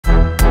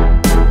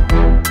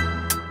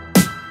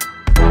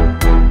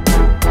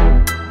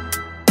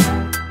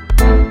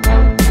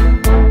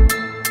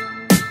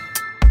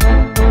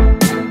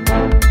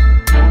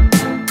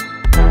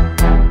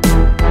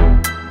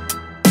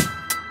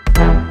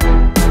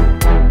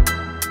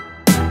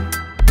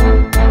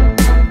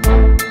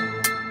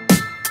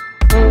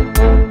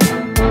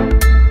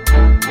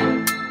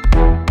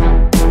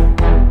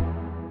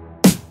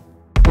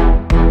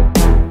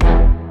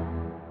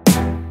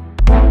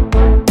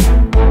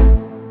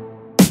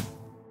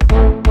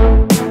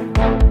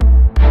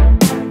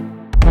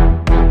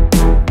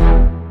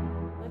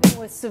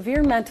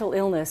severe mental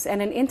illness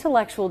and an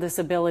intellectual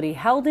disability,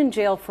 held in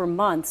jail for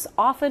months,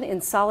 often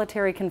in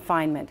solitary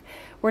confinement.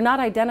 We're not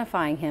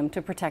identifying him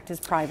to protect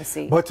his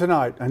privacy. But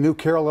tonight, a new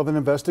KARE 11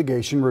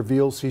 investigation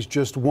reveals he's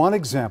just one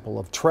example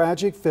of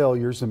tragic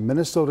failures in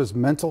Minnesota's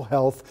mental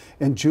health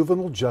and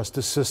juvenile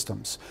justice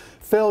systems.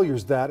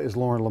 Failures that, as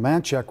Lauren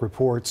Lemanchek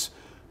reports,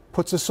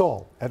 puts us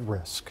all at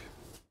risk.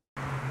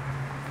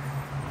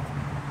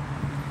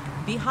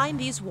 Behind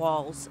these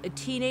walls, a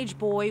teenage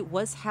boy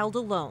was held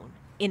alone,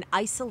 in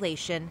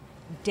isolation,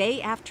 day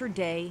after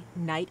day,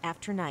 night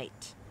after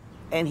night.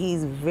 And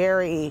he's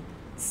very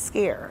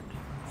scared.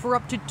 For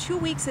up to 2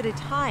 weeks at a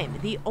time,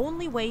 the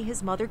only way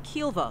his mother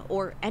Kilva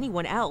or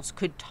anyone else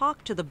could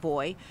talk to the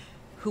boy,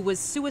 who was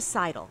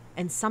suicidal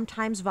and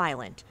sometimes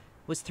violent,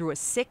 was through a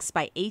 6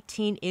 by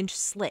 18-inch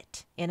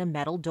slit in a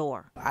metal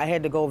door. I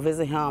had to go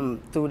visit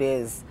him through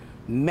this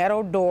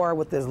metal door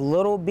with this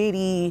little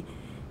bitty,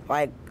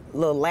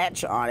 little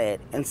latch on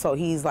it. And so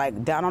he's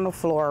down on the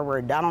floor,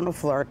 we're down on the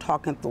floor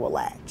talking through a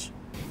latch.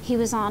 He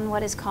was on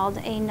what is called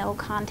a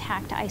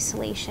no-contact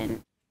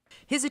isolation.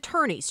 His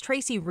attorneys,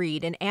 Tracy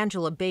Reed and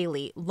Angela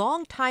Bailey,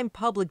 longtime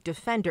public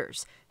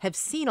defenders, have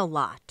seen a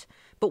lot.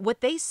 But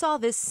what they saw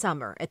this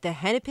summer at the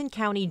Hennepin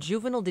County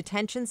Juvenile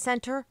Detention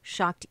Center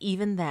shocked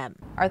even them.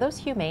 Are those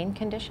humane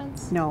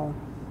conditions? No.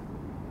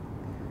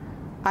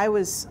 I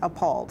was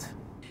appalled.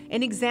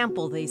 An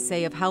example, they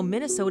say, of how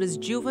Minnesota's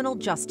juvenile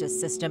justice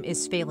system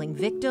is failing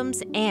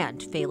victims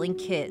and failing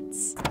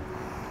kids.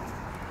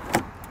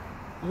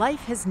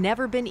 Life has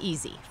never been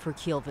easy for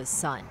Kilva's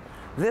son.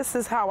 This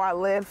is how I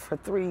lived for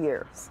 3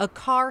 years. A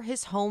car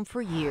his home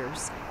for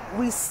years.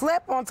 We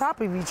slept on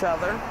top of each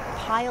other.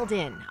 Piled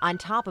in on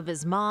top of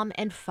his mom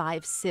and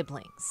 5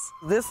 siblings.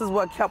 This is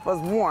what kept us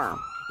warm.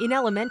 In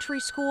elementary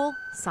school,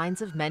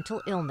 signs of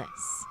mental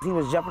illness. He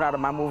was jumping out of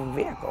my moving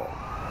vehicle,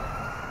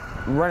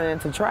 running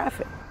into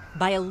traffic.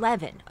 By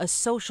 11, a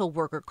social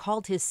worker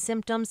called his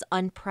symptoms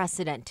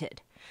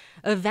unprecedented.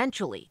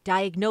 Eventually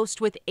diagnosed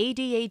with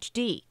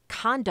ADHD,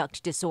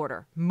 conduct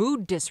disorder,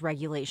 mood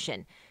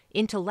dysregulation,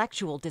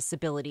 intellectual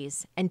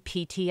disabilities, and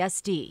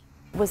PTSD.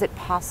 Was it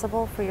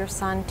possible for your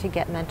son to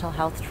get mental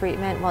health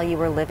treatment while you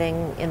were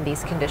living in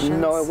these conditions?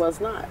 No, it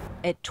was not.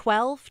 At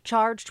 12,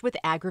 charged with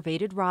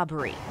aggravated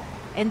robbery.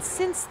 And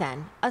since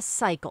then, a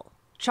cycle.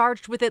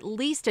 Charged with at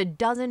least a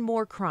dozen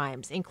more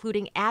crimes,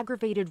 including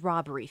aggravated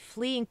robbery,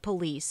 fleeing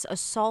police,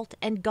 assault,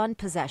 and gun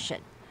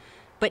possession.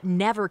 But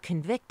never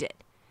convicted.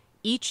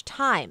 Each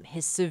time,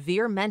 his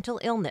severe mental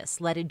illness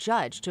led a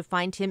judge to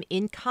find him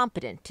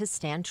incompetent to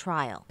stand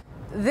trial.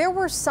 There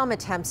were some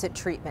attempts at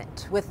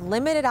treatment, with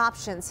limited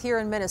options here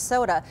in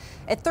Minnesota.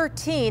 At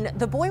 13,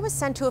 the boy was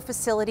sent to a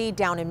facility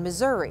down in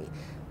Missouri.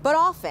 But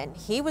often,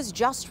 he was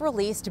just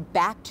released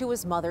back to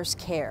his mother's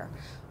care,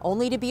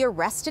 only to be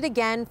arrested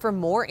again for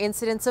more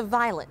incidents of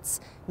violence,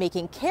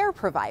 making care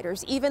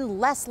providers even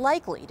less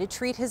likely to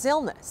treat his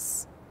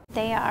illness.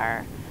 They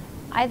are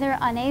either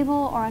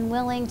unable or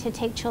unwilling to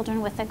take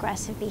children with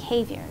aggressive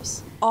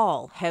behaviors.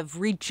 All have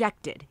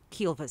rejected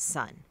Kilva's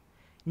son.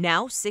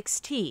 Now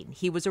 16,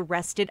 he was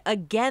arrested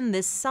again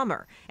this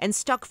summer and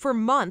stuck for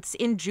months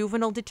in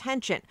juvenile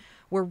detention,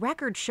 where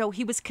records show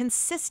he was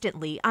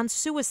consistently on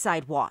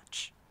suicide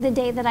watch. The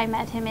day that I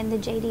met him in the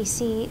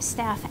JDC,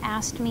 staff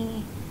asked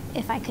me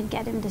if I could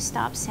get him to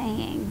stop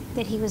saying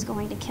that he was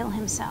going to kill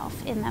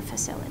himself in the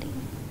facility.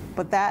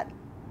 But that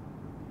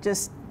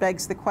just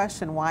begs the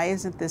question, why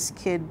isn't this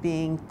kid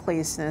being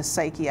placed in a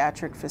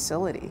psychiatric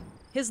facility?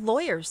 His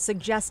lawyers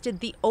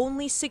suggested the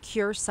only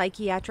secure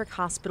psychiatric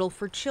hospital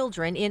for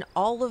children in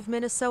all of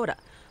Minnesota,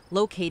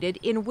 located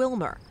in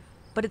Willmar.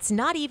 But it's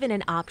not even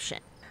an option.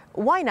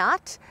 Why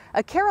not?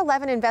 A KARE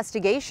 11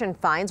 investigation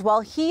finds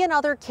while he and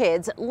other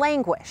kids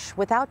languish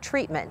without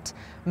treatment,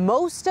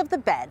 most of the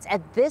beds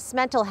at this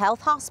mental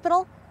health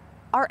hospital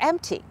are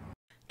empty.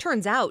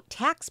 Turns out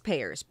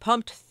taxpayers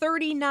pumped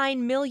 $39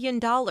 million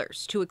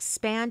to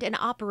expand and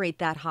operate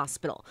that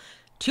hospital,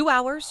 2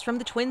 hours from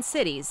the Twin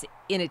Cities,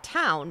 in a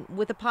town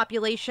with a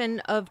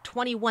population of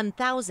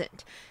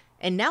 21,000.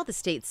 And now the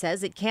state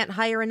says it can't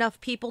hire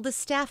enough people to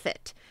staff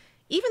it.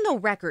 Even though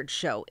records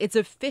show it's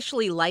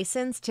officially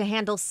licensed to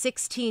handle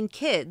 16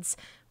 kids,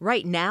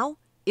 right now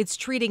it's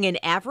treating an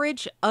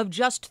average of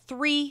just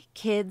 3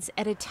 kids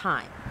at a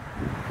time.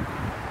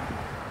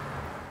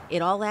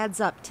 It all adds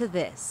up to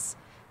this.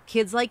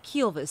 Kids like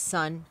Kilva's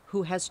son,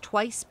 who has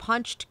twice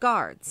punched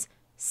guards,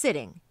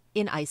 sitting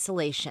in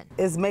isolation.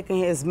 It's making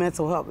his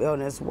mental health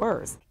illness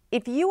worse.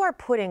 If you are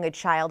putting a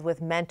child with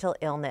mental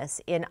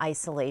illness in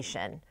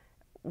isolation,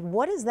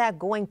 what is that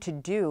going to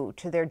do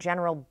to their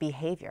general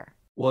behavior?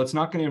 Well, it's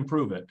not going to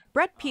improve it.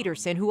 Brett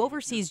Peterson, who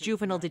oversees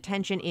juvenile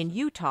detention in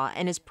Utah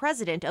and is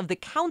president of the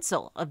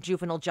Council of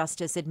Juvenile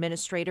Justice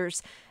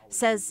Administrators,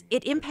 says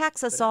it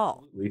impacts us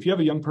all. If you have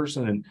a young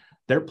person and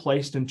they're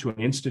placed into an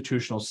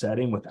institutional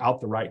setting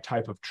without the right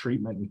type of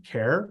treatment and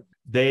care,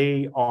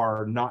 they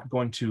are not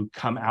going to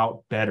come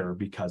out better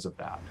because of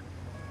that.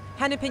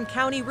 Hennepin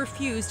County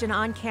refused an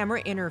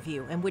on-camera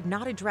interview and would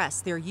not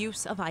address their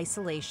use of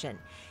isolation.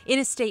 In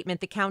a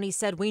statement, the county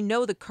said, "We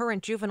know the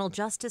current juvenile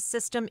justice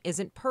system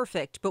isn't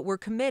perfect, but we're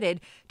committed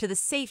to the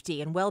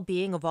safety and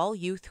well-being of all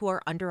youth who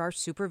are under our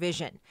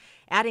supervision,"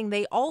 adding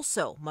they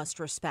also must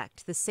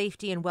respect the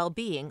safety and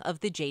well-being of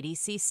the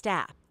JDC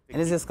staff.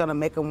 And it's just going to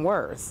make him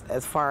worse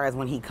as far as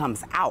when he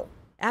comes out.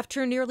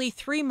 After nearly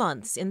 3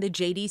 months in the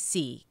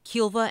JDC,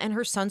 Kilva and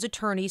her son's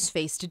attorneys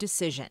faced a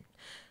decision.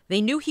 They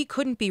knew he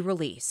couldn't be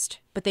released,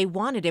 but they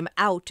wanted him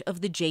out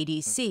of the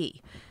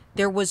JDC.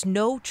 There was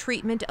no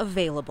treatment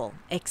available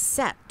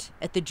except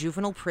at the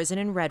juvenile prison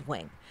in Red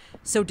Wing.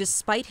 So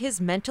despite his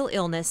mental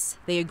illness,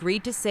 they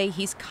agreed to say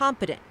he's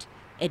competent,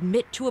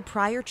 admit to a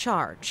prior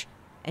charge,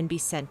 and be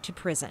sent to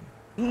prison.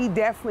 He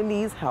definitely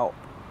needs help.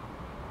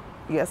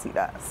 Yes, he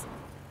does.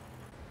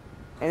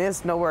 And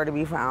it's nowhere to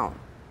be found.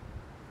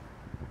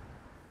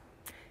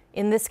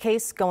 In this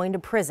case, going to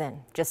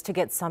prison just to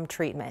get some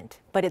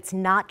treatment. But it's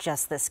not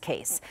just this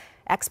case.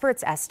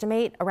 Experts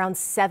estimate around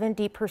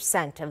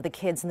 70% of the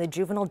kids in the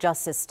juvenile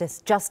justice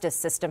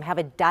system have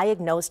a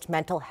diagnosed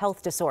mental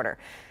health disorder.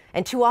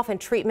 And too often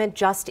treatment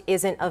just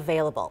isn't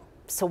available.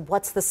 So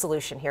what's the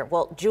solution here?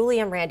 Well, Julie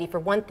and Randy, for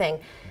one thing,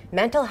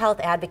 mental health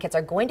advocates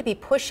are going to be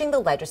pushing the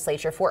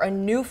legislature for a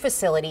new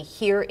facility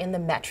here in the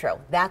metro.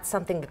 That's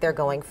something that they're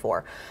going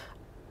for.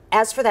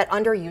 As for that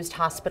underused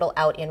hospital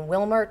out in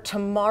Wilmer,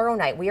 tomorrow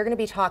night we are going to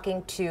be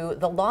talking to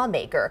the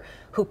lawmaker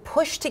who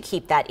pushed to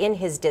keep that in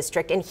his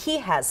district, and he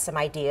has some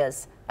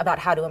ideas about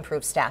how to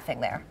improve staffing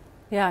there.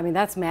 Yeah, I mean,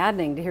 that's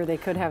maddening to hear they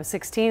could have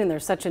 16 and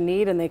there's such a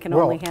need and they can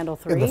only handle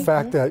 3. And the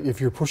fact that if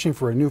you're pushing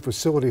for a new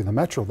facility in the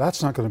metro,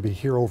 that's not going to be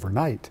here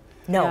overnight.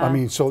 No. I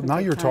mean, so now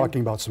you're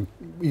talking about some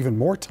even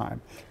more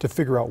time to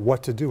figure out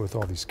what to do with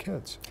all these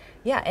kids.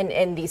 Yeah,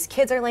 and these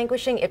kids are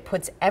languishing. It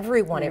puts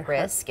everyone at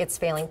risk. It's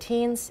failing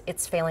teens.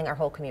 It's failing our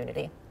whole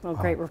community. Well,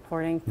 great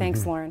reporting.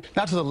 Thanks, Lauren.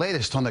 Now to the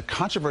latest on the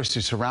controversy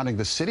surrounding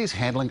the city's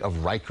handling of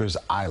Rikers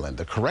Island.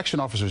 The Correction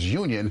Officers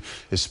Union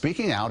is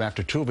speaking out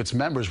after 2 of its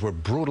members were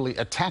brutally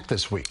attacked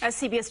this week. As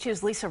CBS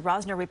 2's Lisa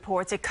Rosner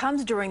reports, it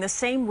comes during the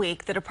same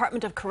week the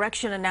Department of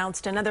Correction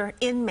announced another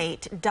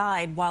inmate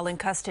died while in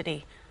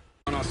custody.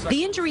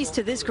 The injuries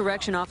to this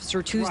correction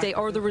officer Tuesday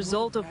are the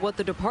result of what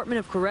the Department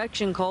of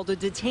Correction called a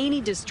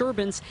detainee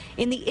disturbance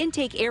in the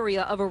intake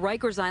area of a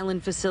Rikers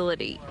Island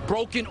facility.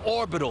 Broken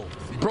orbital,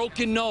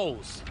 broken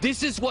nose.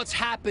 This is what's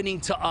happening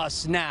to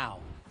us now.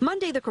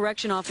 Monday, the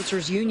Correction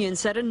Officers Union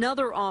said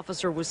another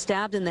officer was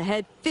stabbed in the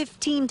head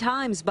 15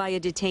 times by a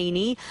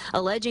detainee,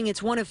 alleging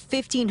it's one of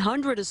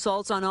 1,500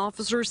 assaults on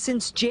officers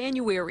since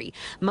January.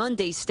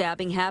 Monday's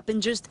stabbing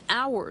happened just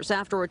hours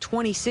after a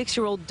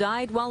 26-year-old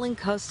died while in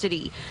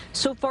custody.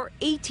 So far,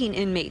 18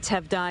 inmates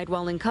have died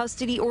while in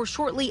custody or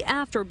shortly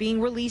after being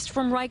released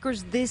from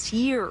Rikers this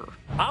year.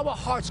 Our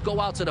hearts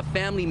go out to the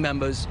family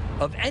members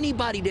of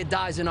anybody that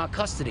dies in our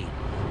custody.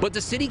 But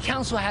the city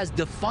council has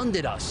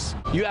defunded us.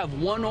 You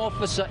have one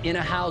officer in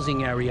a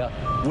housing area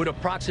with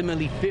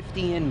approximately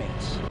 50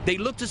 inmates. They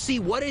look to see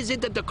what is it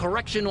that the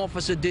correction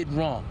officer did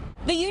wrong.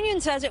 The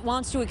union says it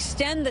wants to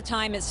extend the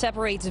time it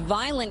separates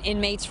violent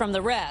inmates from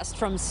the rest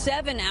from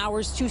 7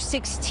 hours to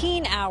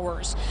 16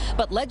 hours.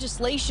 But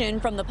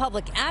legislation from the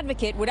public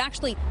advocate would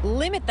actually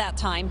limit that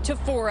time to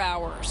 4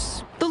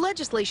 hours. The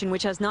legislation,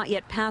 which has not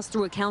yet passed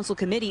through a council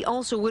committee,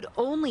 also would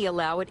only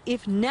allow it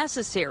if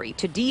necessary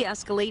to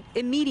de-escalate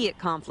immediate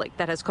conflict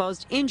that has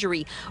caused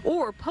injury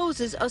or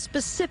poses a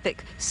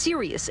specific,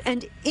 serious,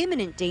 and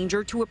imminent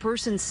danger to a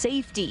person's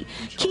safety.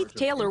 Keith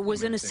Taylor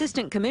was an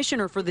assistant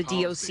commissioner for the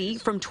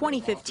DOC from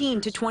 2015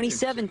 to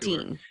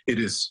 2017. It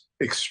is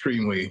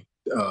extremely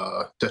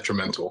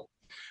detrimental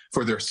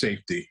for their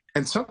safety.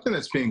 And something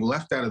that's being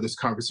left out of this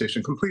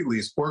conversation completely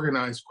is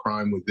organized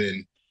crime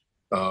within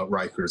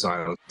Rikers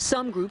Island.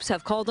 Some groups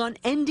have called on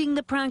ending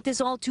the practice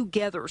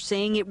altogether,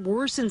 saying it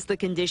worsens the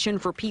condition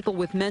for people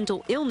with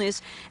mental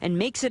illness and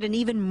makes it an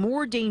even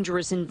more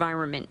dangerous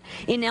environment.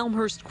 In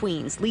Elmhurst,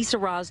 Queens, Lisa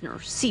Rosner,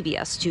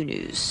 CBS 2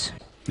 News.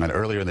 And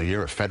earlier in the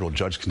year, a federal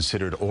judge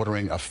considered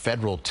ordering a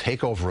federal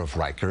takeover of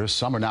Rikers.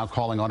 Some are now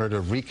calling on her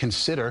to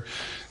reconsider,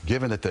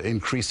 given that the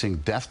increasing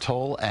death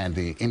toll and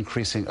the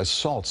increasing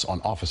assaults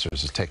on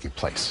officers is taking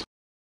place.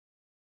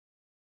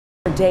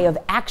 Day of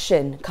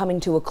action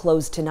coming to a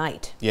close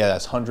tonight. Yeah,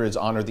 as hundreds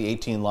honor the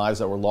 18 lives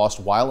that were lost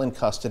while in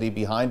custody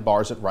behind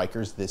bars at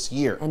Rikers this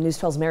year. And News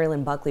 12's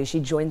Marilyn Buckley, she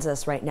joins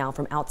us right now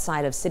from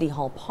outside of City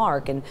Hall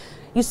Park. And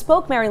you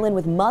spoke, Marilyn,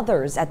 with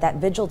mothers at that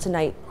vigil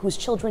tonight whose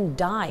children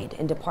died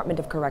in Department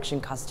of Correction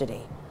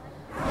custody.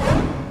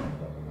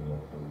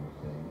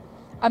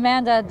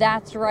 Amanda,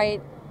 that's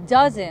right.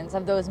 Dozens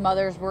of those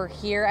mothers were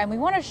here, and we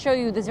want to show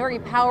you this very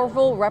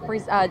powerful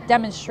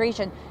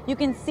demonstration. You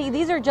can see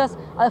these are just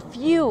a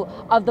few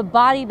of the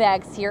body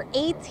bags here,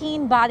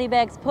 18 body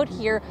bags put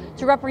here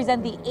to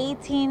represent the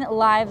 18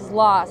 lives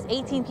lost.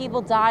 18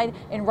 people died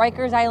in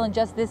Rikers Island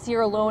just this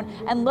year alone,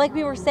 and like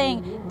we were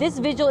saying, this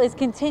vigil is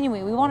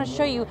continuing. We want to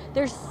show you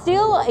there's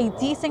still a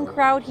decent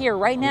crowd here.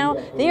 Right now,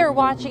 they are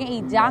watching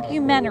a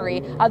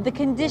documentary of the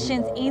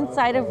conditions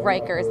inside of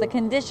Rikers, the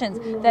conditions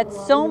that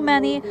so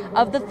many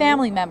of the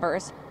family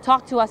members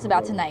talked to us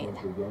about tonight.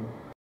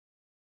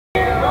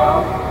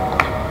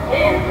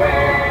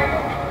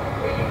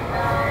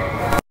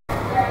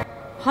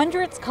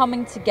 Hundreds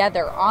coming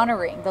together,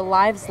 honoring the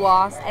lives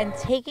lost and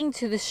taking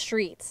to the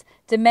streets,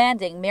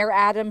 demanding Mayor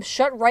Adams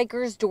shut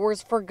Rikers'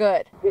 doors for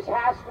good. This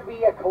has to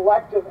be a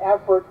collective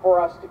effort for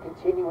us to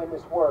continue in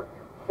this work.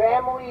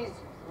 Families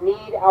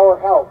need our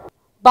help.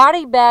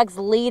 Body bags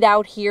laid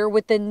out here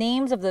with the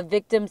names of the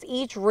victims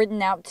each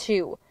written out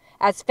too,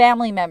 as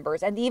family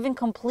members and even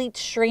complete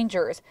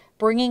strangers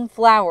bringing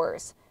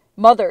flowers.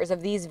 Mothers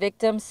of these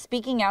victims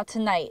speaking out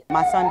tonight.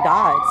 My son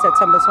died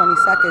September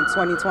 22nd,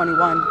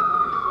 2021,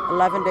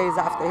 11 days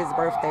after his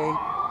birthday.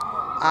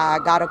 I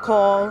got a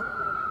call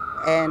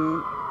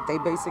and they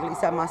basically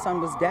said my son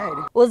was dead.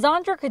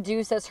 Lizandra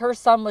Cadu says her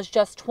son was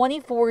just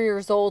 24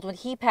 years old when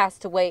he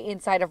passed away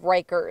inside of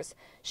Rikers.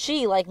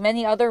 She, like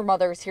many other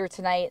mothers here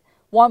tonight,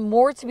 want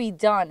more to be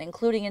done,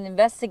 including an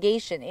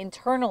investigation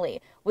internally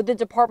with the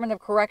Department of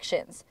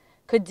Corrections.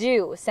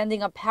 Cadu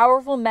sending a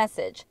powerful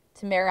message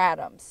to Mayor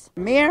Adams.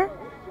 Mayor,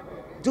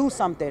 do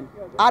something.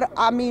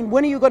 I mean,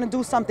 when are you going to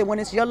do something? When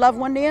it's your loved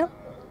one there?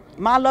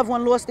 My loved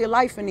one lost their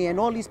life in there, and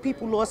all these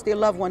people lost their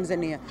loved ones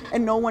in there,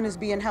 and no one is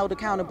being held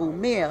accountable.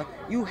 Mayor,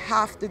 you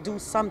have to do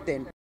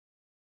something.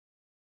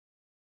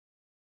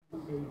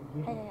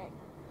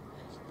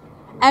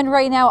 And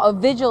right now, a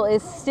vigil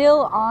is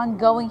still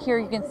ongoing here.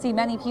 You can see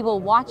many people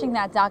watching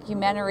that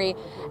documentary.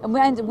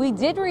 And we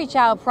did reach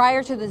out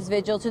prior to this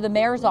vigil to the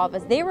mayor's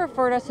office. They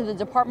referred us to the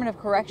Department of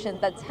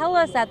Corrections that tell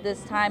us at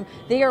this time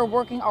they are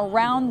working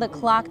around the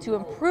clock to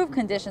improve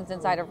conditions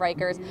inside of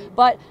Rikers.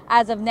 But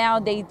as of now,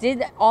 they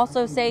did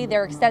also say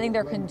they're extending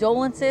their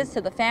condolences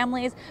to the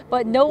families.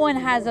 But no one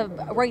has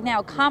right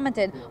now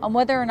commented on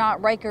whether or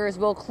not Rikers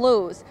will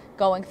close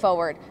going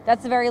forward.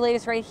 That's the very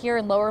latest right here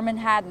in Lower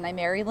Manhattan. I'm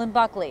Mary Lynn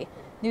Buckley,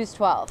 News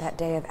 12. That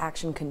day of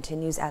action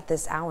continues at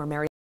this hour.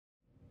 Mary.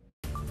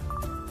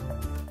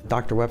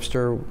 Dr.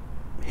 Webster,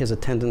 his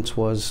attendance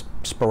was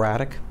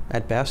sporadic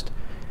at best,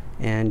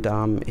 and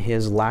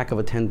his lack of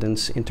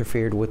attendance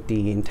interfered with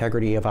the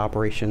integrity of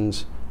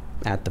operations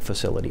at the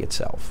facility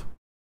itself.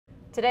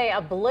 Today,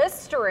 a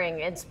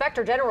blistering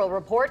Inspector General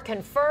report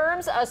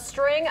confirms a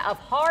string of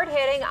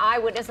hard-hitting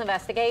eyewitness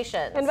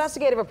investigations.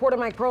 Investigative reporter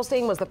Mike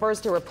Perlstein was the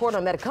first to report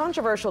on that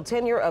controversial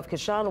tenure of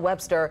Keyshawn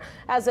Webster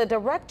as a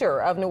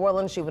director of New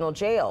Orleans Juvenile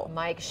Jail.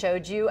 Mike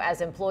showed you as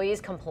employees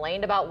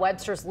complained about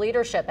Webster's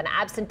leadership and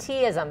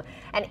absenteeism,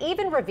 and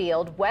even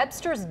revealed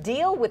Webster's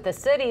deal with the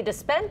city to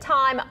spend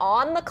time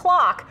on the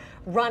clock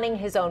running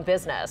his own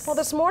business. Well,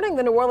 this morning,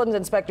 the New Orleans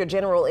Inspector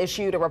General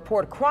issued a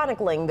report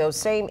chronicling those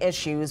same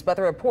issues, but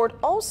the report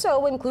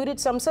also included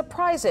some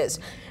surprises.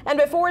 And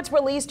before it's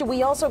released,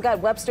 we also got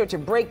Webster to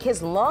break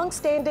his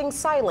long-standing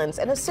silence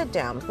in a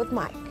sit-down with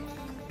Mike.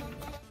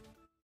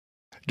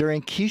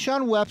 During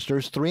Keyshawn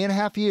Webster's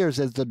 3.5 years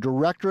as the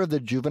director of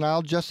the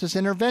Juvenile Justice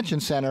Intervention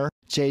Center,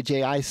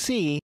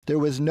 JJIC, there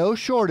was no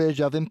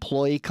shortage of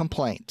employee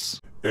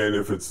complaints. And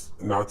if it's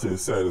not to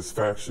his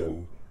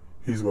satisfaction,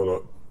 he's going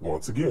to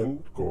once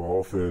again go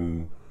off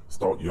and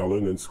start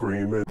yelling and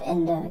screaming.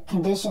 And the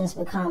conditions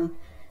become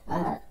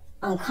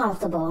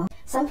uncomfortable.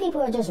 Some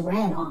people are just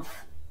ran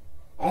off,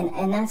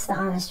 and that's the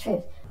honest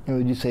truth. And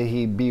would you say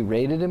he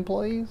berated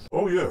employees?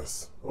 Oh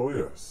yes,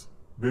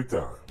 big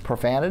time.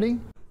 Profanity?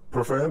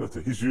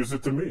 Profanity, he's used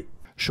it to me.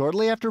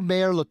 Shortly after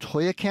Mayor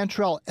LaToya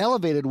Cantrell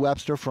elevated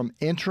Webster from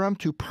interim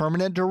to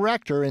permanent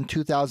director in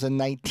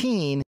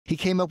 2019, he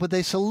came up with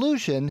a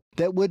solution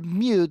that would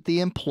mute the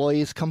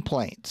employees'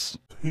 complaints.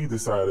 He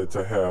decided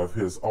to have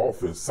his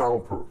office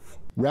soundproof.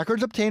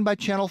 Records obtained by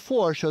Channel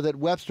 4 show that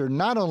Webster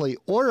not only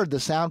ordered the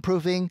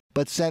soundproofing,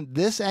 but sent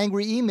this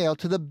angry email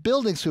to the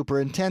building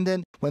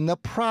superintendent when the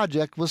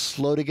project was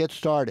slow to get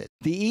started.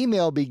 The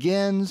email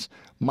begins,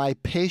 "My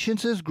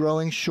patience is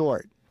growing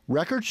short."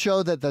 Records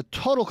show that the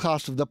total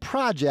cost of the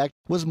project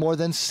was more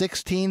than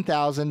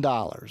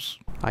 $16,000.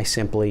 I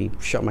simply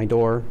shut my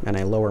door and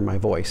I lower my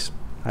voice.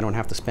 I don't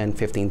have to spend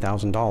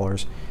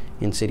 $15,000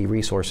 in city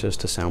resources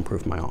to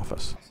soundproof my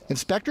office.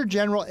 Inspector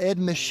General Ed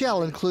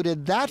Michel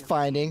included that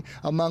finding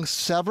among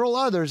several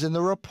others in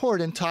the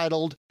report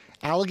entitled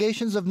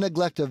Allegations of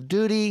Neglect of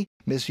Duty,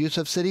 Misuse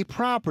of City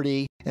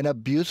Property, and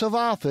Abuse of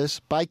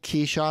Office by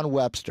Keyshawn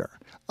Webster.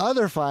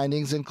 Other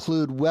findings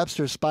include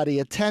Webster's spotty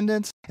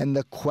attendance and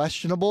the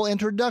questionable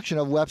introduction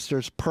of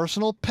Webster's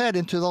personal pet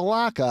into the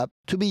lockup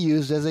to be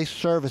used as a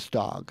service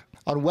dog.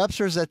 On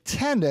Webster's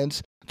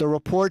attendance, the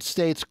report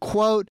states,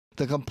 quote,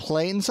 the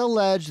complainants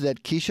allege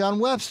that Keyshawn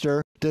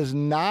Webster does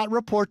not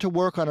report to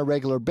work on a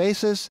regular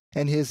basis,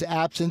 and his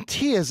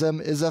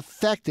absenteeism is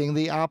affecting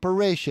the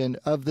operation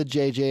of the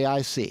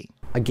JJIC.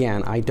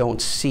 Again, I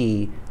don't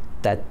see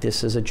that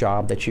this is a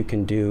job that you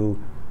can do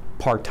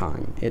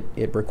part-time.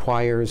 It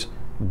requires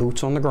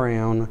boots on the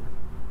ground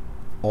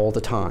all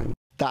the time.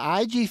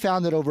 The IG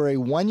found that over a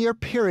one-year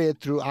period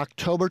through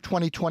October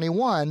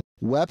 2021,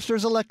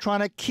 Webster's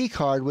electronic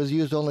keycard was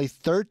used only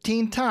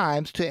 13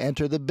 times to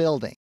enter the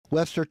building.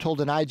 Webster told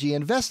an IG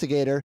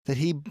investigator that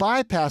he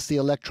bypassed the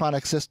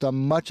electronic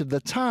system much of the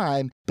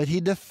time, but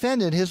he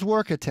defended his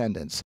work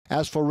attendance.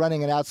 As for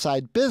running an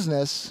outside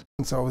business,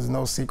 so it was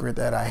no secret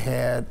that I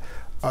had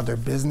other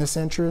business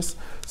interests,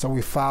 so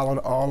we followed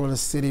all of the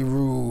city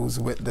rules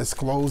with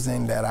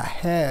disclosing that I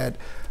had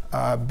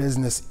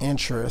business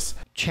interests.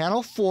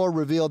 Channel 4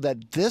 revealed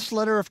that this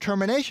letter of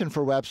termination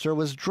for Webster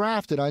was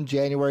drafted on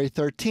January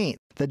 13th,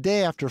 the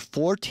day after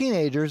 4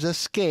 teenagers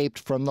escaped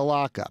from the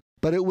lockup.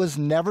 But it was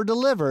never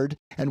delivered,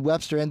 and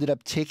Webster ended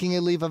up taking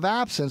a leave of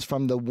absence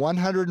from the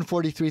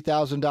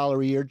 $143,000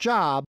 a year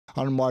job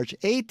on March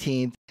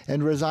 18th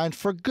and resigned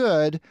for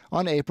good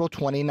on April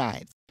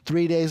 29th.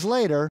 3 days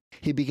later,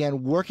 he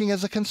began working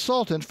as a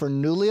consultant for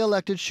newly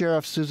elected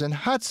Sheriff Susan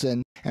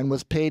Hudson and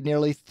was paid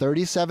nearly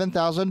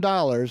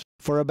 $37,000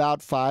 for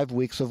about 5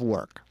 weeks of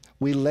work.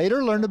 We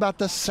later learned about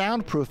the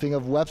soundproofing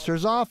of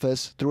Webster's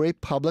office through a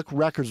public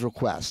records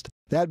request.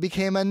 That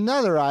became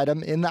another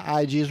item in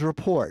the IG's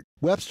report.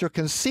 Webster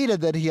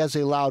conceded that he has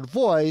a loud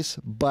voice,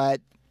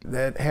 but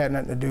that had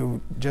nothing to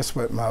do just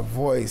with my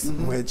voice,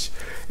 which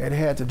it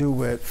had to do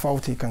with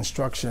faulty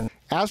construction.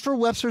 As for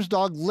Webster's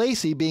dog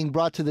Lacey being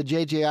brought to the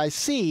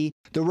JJIC,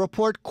 the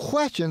report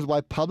questions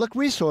why public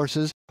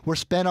resources were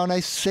spent on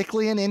a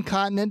sickly and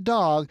incontinent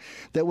dog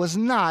that was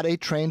not a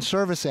trained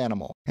service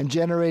animal and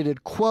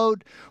generated,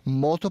 quote,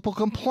 multiple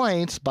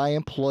complaints by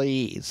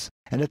employees.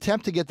 An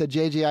attempt to get the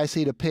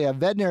JJIC to pay a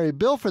veterinary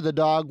bill for the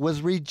dog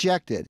was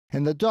rejected,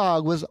 and the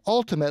dog was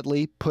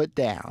ultimately put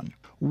down.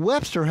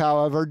 Webster,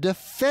 however,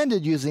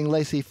 defended using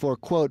Lacey for,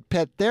 quote,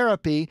 pet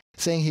therapy,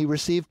 saying he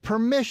received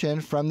permission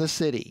from the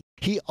city.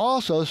 He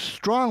also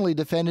strongly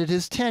defended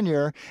his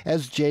tenure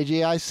as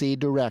JJIC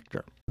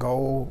director. The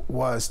goal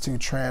was to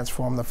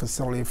transform the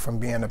facility from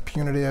being a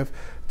punitive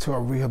to a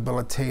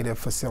rehabilitative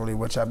facility,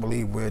 which I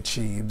believe we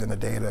achieved, and the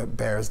data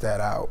bears that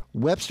out.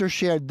 Webster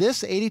shared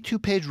this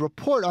 82-page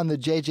report on the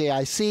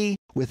JJIC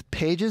with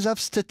pages of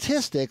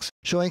statistics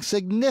showing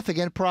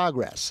significant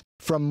progress,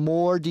 from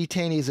more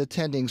detainees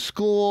attending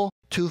school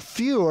to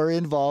fewer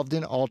involved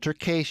in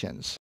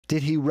altercations.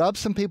 Did he rub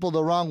some people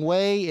the wrong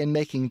way in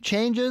making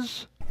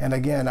changes? And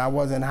again, I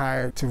wasn't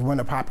hired to win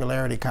a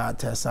popularity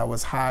contest. I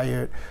was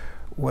hired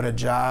with a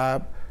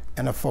job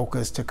and a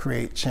focus to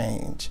create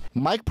change.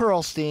 Mike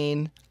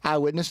Pearlstein,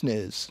 Eyewitness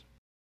News.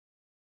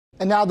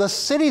 And now the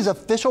city's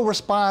official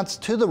response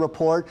to the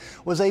report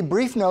was a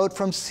brief note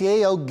from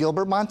CAO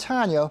Gilbert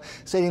Montano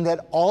stating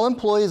that all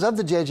employees of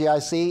the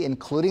JJIC,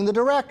 including the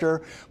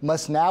director,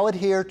 must now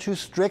adhere to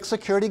strict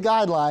security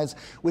guidelines,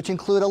 which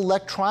include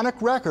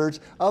electronic records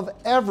of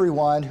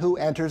everyone who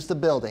enters the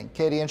building.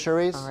 Katie and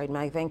Cherise. All right,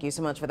 Mike, thank you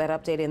so much for that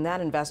update in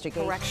that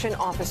investigation. Correction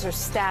officers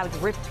stabbed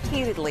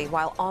repeatedly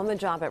while on the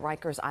job at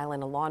Rikers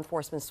Island. A law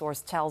enforcement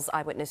source tells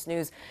Eyewitness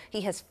News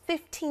he has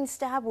 15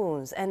 stab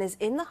wounds and is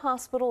in the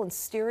hospital in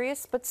serious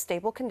but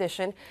stable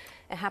condition.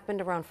 It happened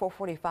around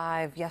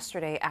 4:45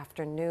 yesterday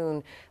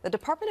afternoon. The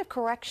Department of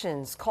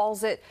Corrections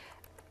calls it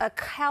a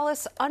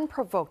callous,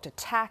 unprovoked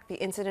attack.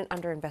 The incident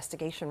under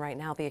investigation right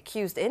now. The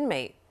accused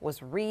inmate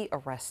was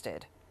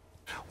rearrested.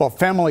 Well,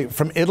 family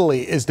from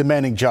Italy is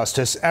demanding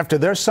justice after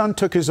their son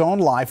took his own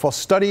life while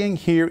studying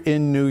here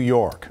in New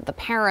York. The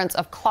parents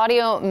of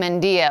Claudio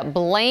Mendia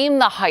blame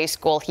the high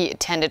school he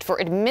attended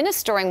for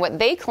administering what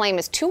they claim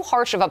is too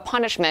harsh of a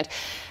punishment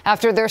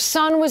after their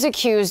son was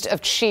accused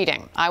of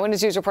cheating.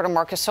 Eyewitness News reporter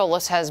Marcus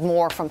Solis has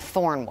more from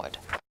Thornwood.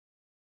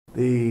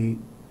 The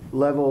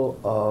level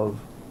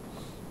of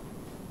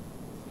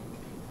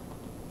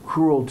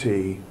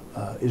cruelty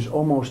is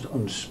almost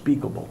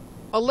unspeakable.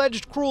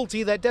 Alleged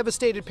cruelty that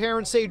devastated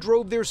parents say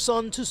drove their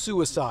son to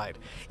suicide.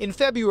 In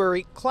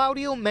February,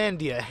 Claudio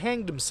Mandia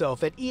hanged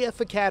himself at EF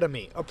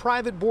Academy, a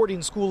private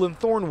boarding school in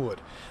Thornwood.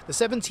 The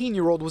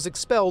 17-year-old was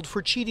expelled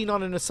for cheating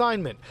on an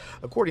assignment.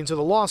 According to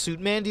the lawsuit,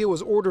 Mandia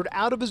was ordered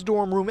out of his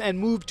dorm room and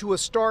moved to a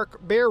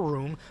stark, bare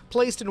room,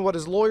 placed in what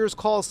his lawyers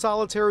call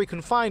solitary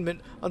confinement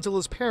until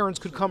his parents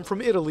could come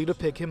from Italy to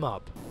pick him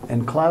up.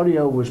 And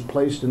Claudio was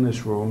placed in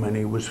this room, and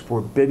he was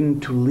forbidden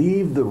to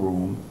leave the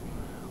room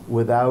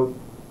without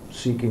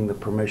seeking the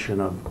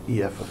permission of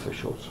EF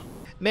officials.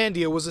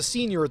 Mandia was a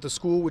senior at the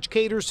school, which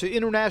caters to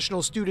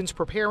international students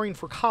preparing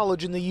for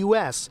college in the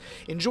U.S.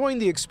 Enjoying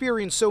the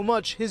experience so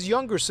much, his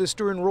younger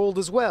sister enrolled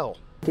as well.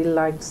 They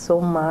liked so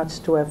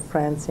much to have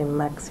friends in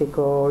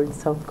Mexico, in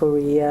South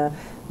Korea.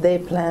 They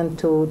planned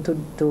to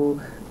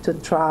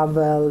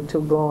travel,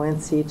 to go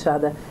and see each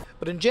other.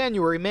 But in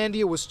January,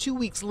 Mandia was 2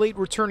 weeks late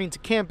returning to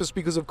campus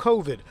because of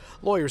COVID.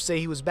 Lawyers say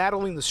he was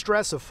battling the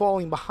stress of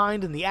falling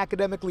behind in the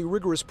academically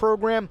rigorous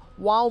program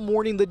while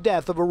mourning the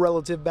death of a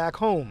relative back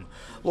home.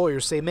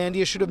 Lawyers say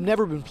Mandia should have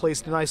never been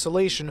placed in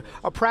isolation,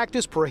 a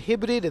practice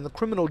prohibited in the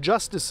criminal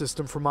justice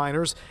system for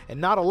minors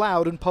and not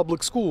allowed in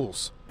public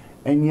schools.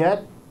 And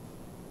yet,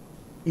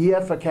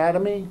 EF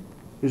Academy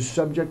is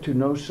subject to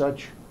no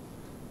such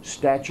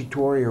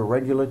statutory or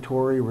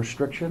regulatory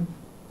restriction.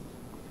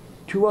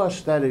 To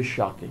us, that is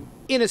shocking.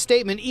 In a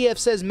statement, EF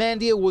says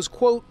Mandia was,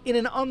 quote, in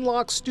an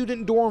unlocked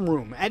student dorm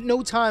room. At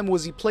no time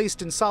was he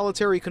placed in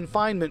solitary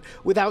confinement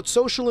without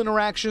social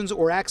interactions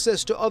or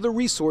access to other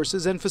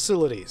resources and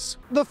facilities.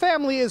 The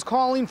family is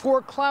calling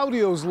for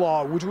Claudio's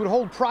law, which would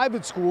hold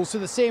private schools to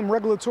the same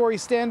regulatory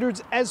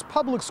standards as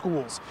public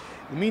schools.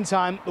 In the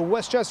meantime, the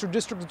Westchester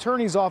District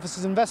Attorney's Office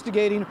is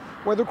investigating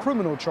whether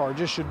criminal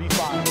charges should be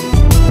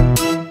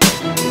filed.